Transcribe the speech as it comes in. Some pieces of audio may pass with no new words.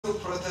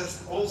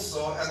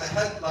also, and a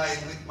headline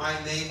with my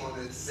name on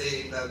it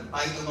saying that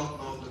I do not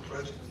know the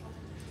project.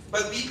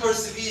 But we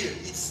persevered.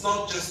 It's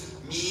not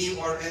just me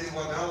or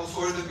anyone else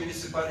or the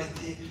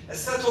municipality. A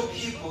set of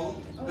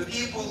people, the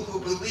people who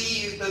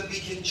believe that we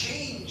can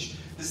change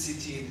the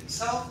city in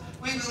itself,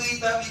 we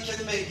believe that we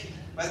can make it.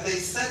 When they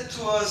said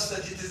to us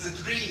that it is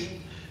a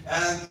dream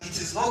and it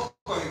is not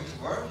going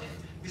to work,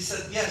 we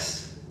said,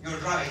 yes, you're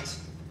right.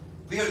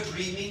 We are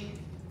dreaming,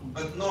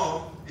 but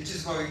no, it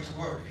is going to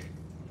work.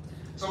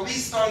 So we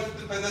started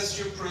the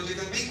pedestrian project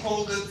and we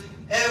called it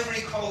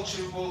Every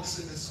Culture Walks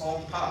in Its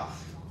Own Path.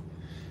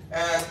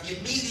 And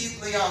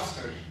immediately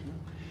after,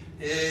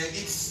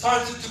 it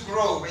started to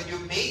grow. When you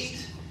made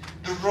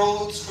the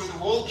roads for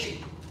the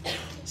walking,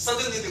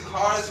 suddenly the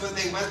cars, when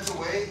they went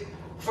away,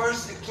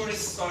 first the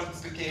tourists started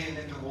to gain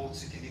in the walled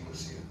city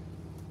Nicosia.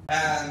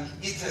 And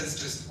it has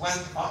just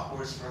went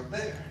upwards from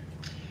there.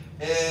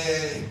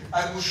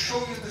 I will show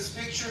you this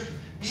picture.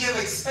 We have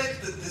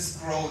expected this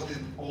growth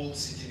in old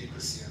city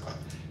Nicosia, but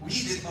we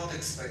did not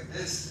expect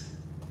this.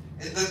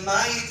 In the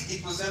night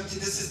it was empty.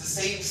 This is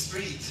the same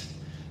street.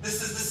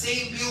 This is the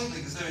same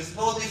buildings. There is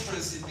no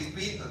difference in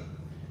between them.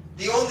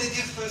 The only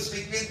difference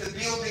between the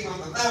building on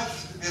the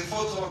left, the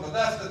photo on the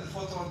left and the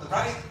photo on the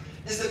right,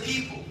 is the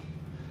people.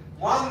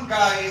 One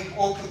guy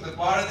opened the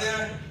bar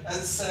there and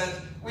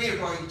said, we are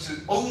going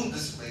to own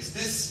this place.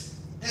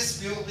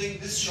 This building,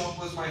 this shop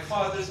was my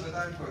father's, but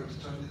I'm going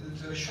to turn it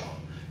into a shop,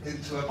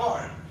 into a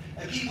bar.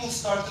 And people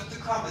started to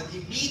come, and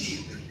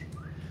immediately,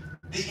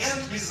 the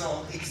end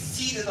result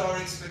exceeded our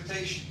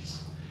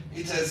expectations.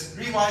 It has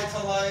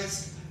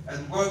revitalized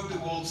and worked the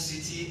walled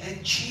city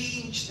and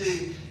changed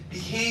the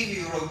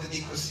behavior of the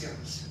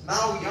Nicosians.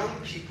 Now young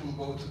people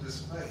go to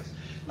this place.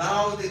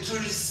 Now the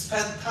tourists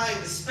spend time,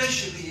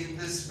 especially in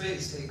this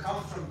space. They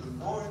come from the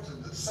north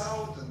and the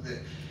south and the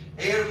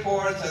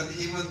airport and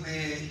even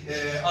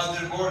the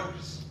other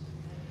borders.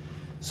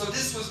 So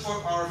this was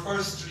for our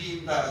first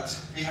dream that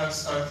we have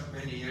started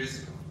many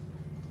years ago.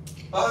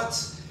 But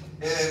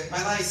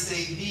when I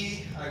say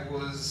we, I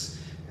was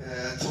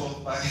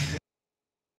told by